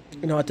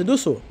 You know how to do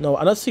so. Now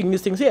I'm not seeing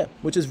these things here,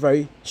 which is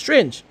very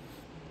strange.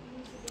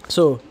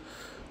 So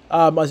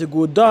as you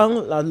go down,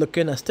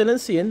 looking at still and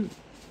seeing,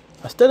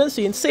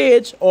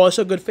 sage,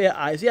 also good for your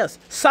eyes. Yes,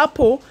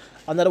 sapo,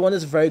 another one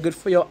is very good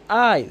for your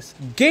eyes.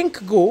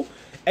 Ginkgo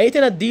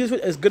Anything that deals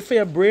with is good for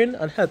your brain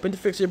and helping to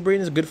fix your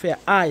brain is good for your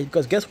eyes,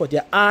 because guess what?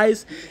 Your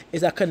eyes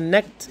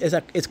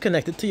it's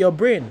connected to your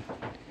brain.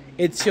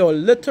 It's your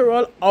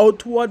literal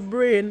outward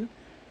brain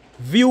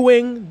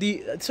viewing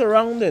the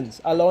surroundings,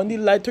 allowing the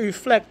light to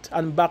reflect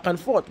and back and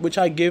forth, which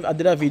I did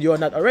a video on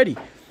that already,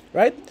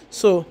 right?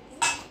 So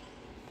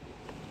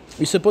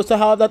we're supposed to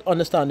have that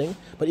understanding,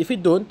 but if you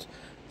don't,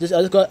 this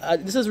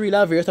is really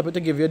a very topic to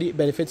give you the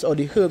benefits or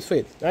the herbs for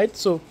it, right?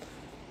 So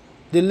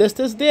the list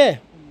is there.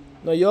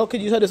 Now y'all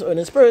could use this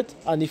earning spirit,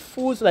 and the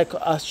foods like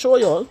I show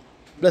y'all,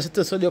 blessed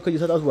to you could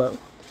use it as well.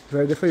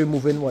 Very good for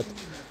removing what.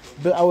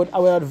 But I would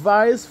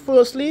advise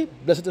firstly,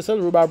 blessed to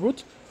rhubarb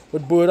root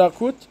with burdock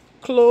root,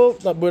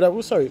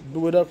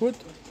 burdock root,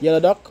 yellow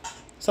dock,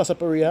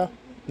 sarsaparilla,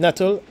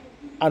 nettle,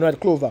 and red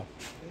clover.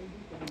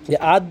 You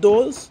add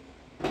those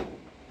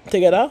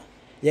together.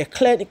 You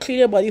clean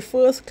your body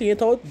first, clean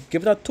it out,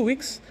 give it 2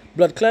 weeks,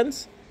 blood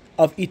cleanse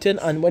of eating,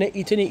 and when you're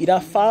eating, you either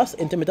fast,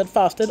 intermittent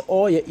fasting,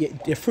 or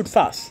you fruit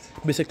fast,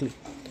 basically.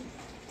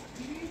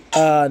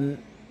 And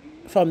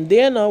from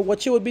there now,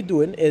 what you would be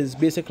doing is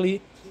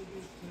basically,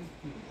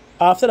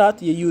 after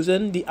that, you're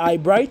using the eye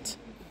bright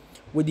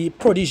with the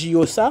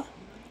prodigiosa,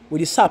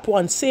 with the sapo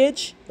and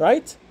sage,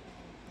 right?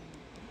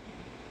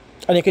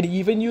 And you can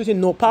even use the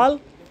nopal,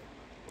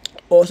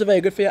 also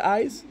very good for your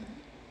eyes.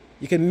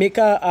 You can make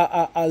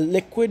a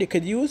liquid you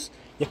could use.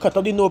 You cut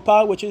up the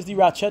nopal, which is the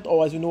ratchet,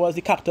 or as you know as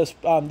the cactus,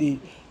 the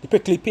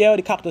prickly pear,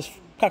 the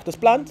cactus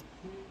plant,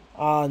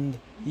 and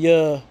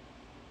you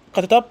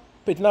cut it up,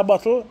 put it in a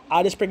bottle,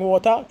 add the spring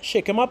water,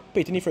 shake them up, put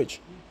it in the fridge.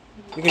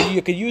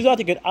 You can use that.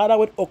 You can add that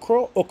with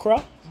okra,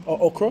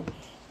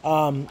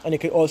 and you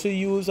can also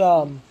use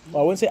well, I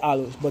wouldn't say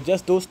aloes, but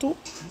just those two.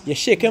 You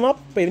shake them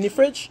up, put it in the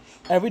fridge.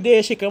 Every day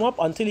you shake them up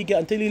until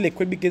the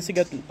liquid begins to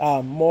get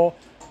more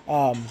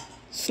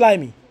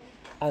slimy.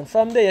 And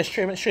from there you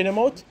strain them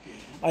out,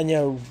 and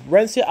you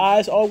rinse your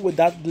eyes out with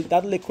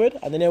that liquid,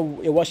 and then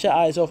you wash your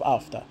eyes off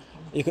after.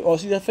 You can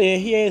also use it for your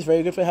hair. It's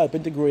very good for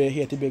helping to grow your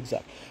hair, to be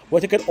exact.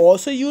 What you can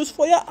also use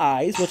for your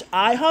eyes, which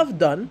I have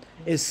done,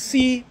 is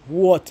sea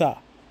water.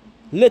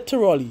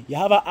 Literally, you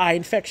have an eye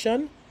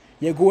infection,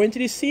 you go into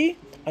the sea,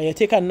 and you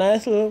take a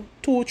nice little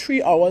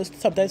 2-3 hours,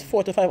 sometimes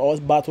 4 to 5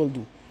 hours bath will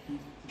do.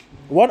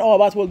 1 hour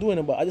bath will do,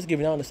 but I just give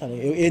you an understanding.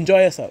 You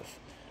enjoy yourself.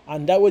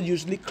 And that will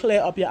usually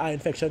clear up your eye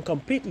infection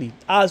completely.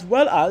 As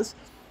well as,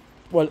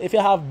 well, if you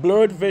have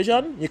blurred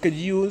vision, you could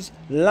use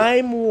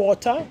lime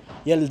water.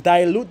 You'll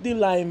dilute the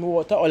lime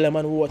water or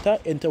lemon water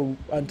into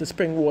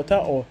spring water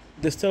or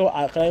distilled or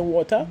alkaline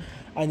water,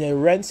 and you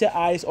rinse your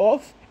eyes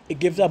off. It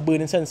gives a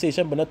burning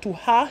sensation, but not too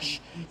harsh.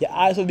 Your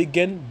eyes will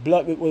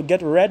will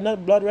get red,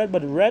 not blood red,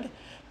 but red.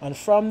 And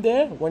from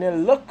there, when you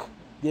look,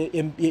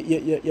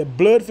 your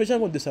blurred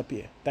vision will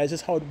disappear. That's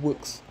just how it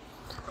works.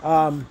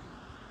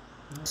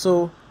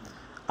 So,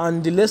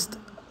 on the list,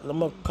 let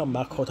me come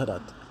back out of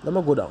that. Let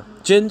me go down.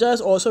 Ginger is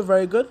also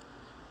very good.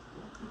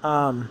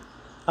 And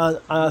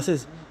it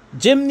says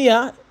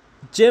Gymnema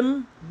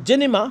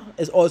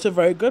is also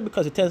very good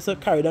because it tends to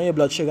carry down your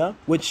blood sugar,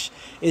 which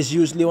is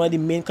usually one of the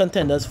main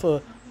contenders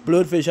for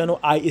blurred vision or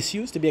eye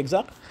issues, to be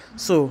exact.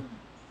 So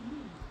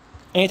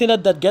anything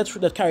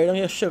that carry down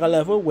your sugar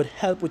level would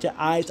help with your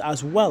eyes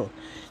as well,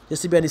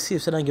 just to be on the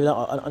safe side and give that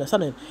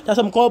understanding. There's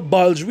something called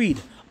bulge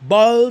weed.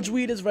 Bulge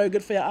weed is very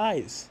good for your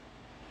eyes.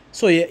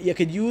 So you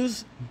could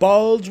use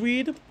bulge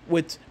weed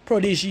with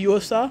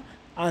prodigiosa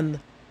and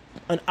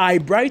an eye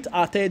bright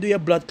after you do your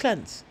blood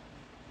cleanse.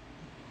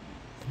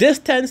 This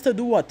tends to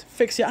do what?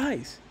 Fix your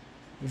eyes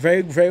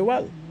very, very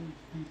well.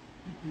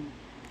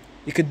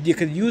 You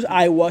could use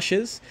eye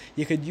washes.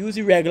 You could use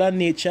the regular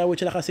nature,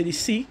 which like I said, the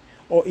sea,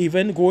 or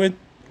even go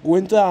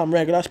into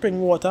regular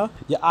spring water.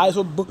 Your eyes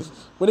will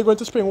when you go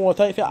into spring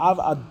water. If you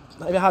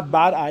have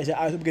bad eyes, your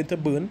eyes will begin to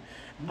burn,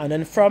 and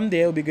then from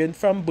there will begin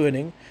from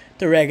burning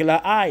to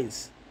regular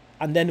eyes.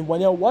 And then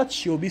when you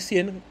watch, you'll be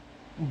seeing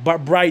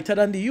brighter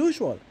than the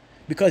usual,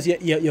 because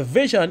your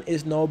vision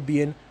is now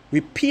being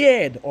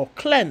repaired or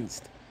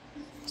cleansed.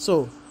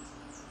 So,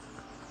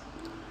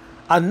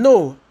 I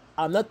know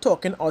I'm not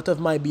talking out of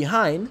my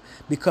behind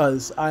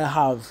because I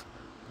have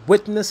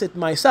witnessed it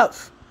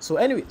myself. So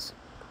anyways,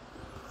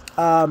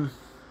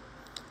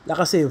 like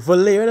I say,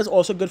 valerian is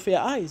also good for your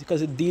eyes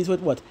because it deals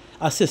with what?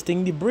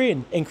 Assisting the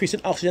brain,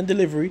 increasing oxygen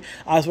delivery,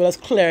 as well as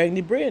clearing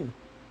the brain.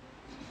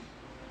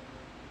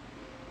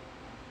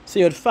 So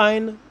you'd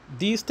find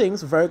these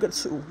things very good.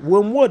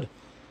 Wormwood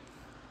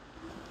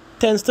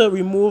tends to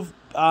remove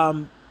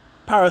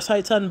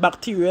parasites and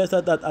bacteria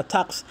that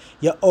attacks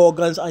your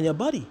organs and your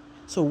body.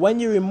 So when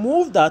you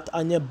remove that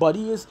and your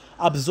body is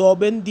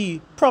absorbing the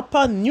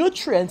proper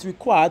nutrients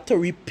required to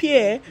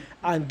repair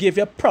and give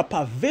you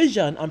proper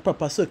vision and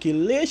proper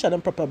circulation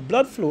and proper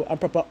blood flow and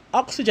proper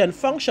oxygen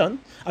function,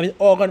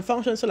 organ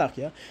function,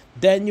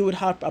 then you would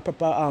have a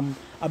proper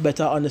a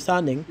better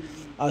understanding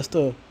as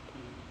to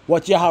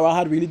what Yahweh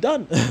had really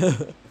done.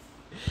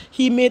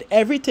 He made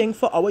everything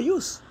for our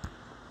use.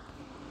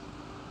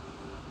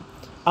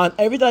 And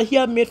everything he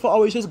had made for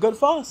our use is good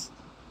for us.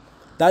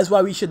 That's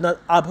why we should not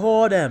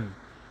abhor them.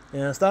 You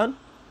understand?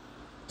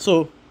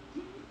 So,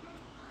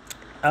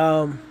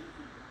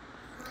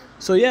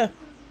 so yeah.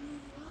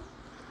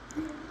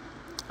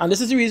 And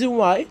this is the reason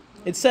why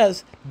it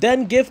says,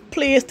 then give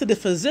place to the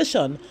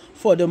physician,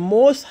 for the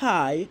Most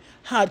High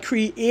had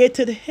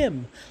created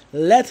him.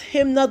 Let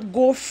him not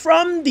go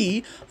from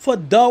thee, for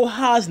thou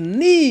hast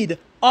need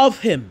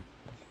of him.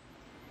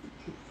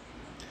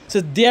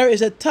 So there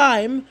is a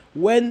time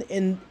when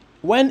in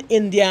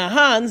their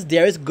hands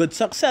there is good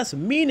success,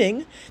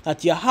 meaning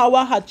that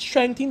Yahweh had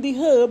strengthened the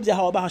herbs,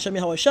 Yahweh Bahasham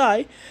Yahweh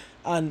Shai,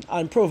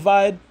 and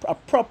provide a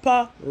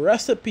proper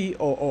recipe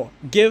or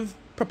give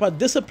proper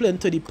discipline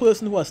to the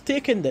person who has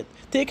taken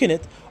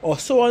it, or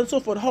so on and so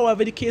forth,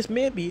 however the case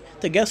may be,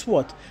 to guess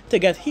what? To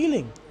get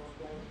healing.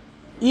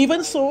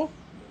 Even so,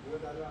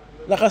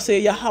 like I say,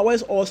 Yahweh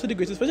is also the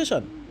greatest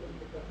physician.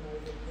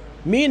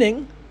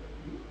 Meaning,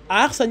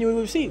 ask and you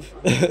will receive.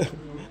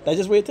 That's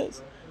just where it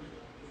is.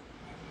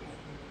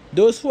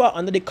 Those who are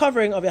under the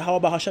covering of Yahweh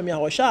Bahasham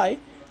Yahweh Shai,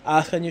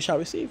 ask and you shall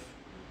receive.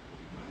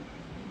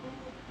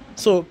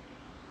 So,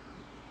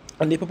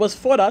 and the purpose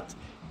for that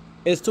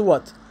is to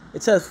what?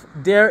 It says,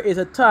 there is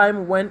a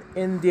time when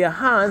in their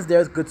hands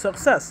there is good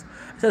success.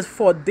 It says,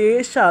 for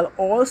they shall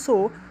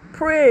also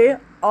pray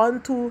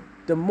unto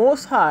the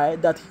Most High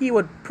that he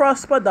would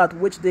prosper that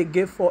which they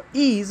give for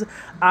ease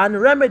and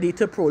remedy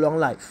to prolong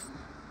life.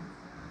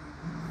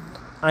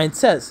 And it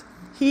says,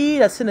 he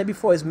that sinned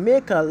before his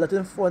maker, let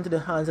him fall into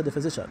the hands of the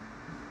physician.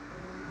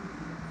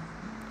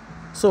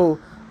 So,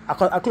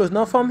 I close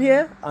now from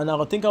here, and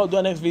I think I'll do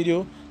a next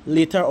video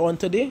later on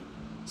today.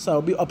 So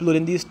I'll be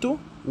uploading these two,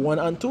 1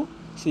 and 2.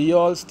 So you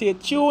all stay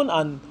tuned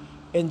and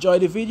enjoy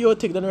the video.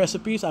 Take down the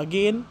recipes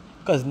again,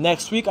 because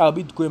next week I'll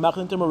be going back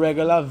into my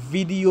regular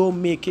video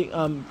making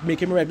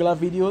regular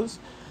videos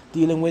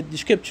dealing with the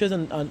scriptures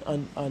and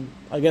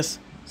I guess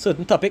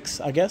certain topics,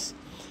 I guess.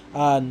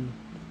 And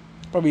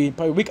probably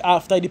week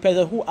after, it depends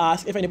on who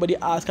asks. If anybody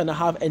asks, can I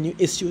have any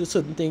issues with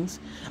certain things,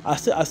 I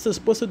still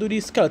supposed to do the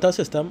skeletal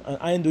system, and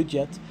I didn't do it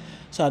yet.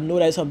 So I know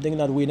that is something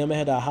that way in my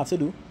head I have to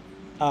do.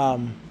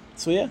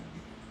 So yeah.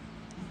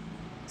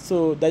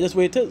 So that's just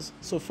where it is.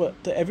 So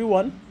to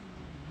everyone,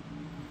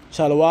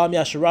 Shalom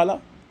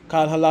Yasharala,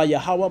 Kal Hala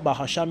Yahweh,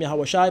 Bahasham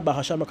Yahweh Shai,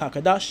 Bahasham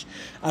Kakadash.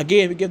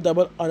 Again, we give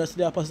double honors to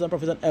the apostles and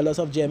prophets and elders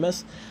of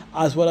JMS,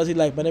 as well as the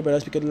like-minded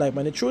brothers speaking the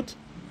like-minded truth,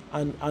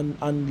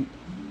 and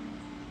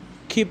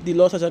keep the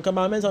laws and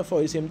commandments and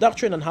follow the same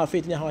doctrine, and have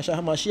faith in Yahweh Shai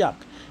HaMashiach.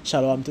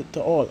 Shalom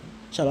to all.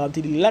 Shalom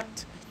to the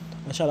elect,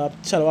 and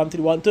shalom to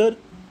the 1/3.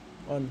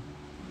 And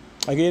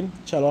again,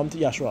 shalom to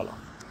Yasharala.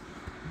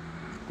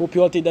 Hope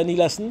you all take the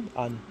lesson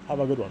and have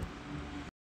a good one.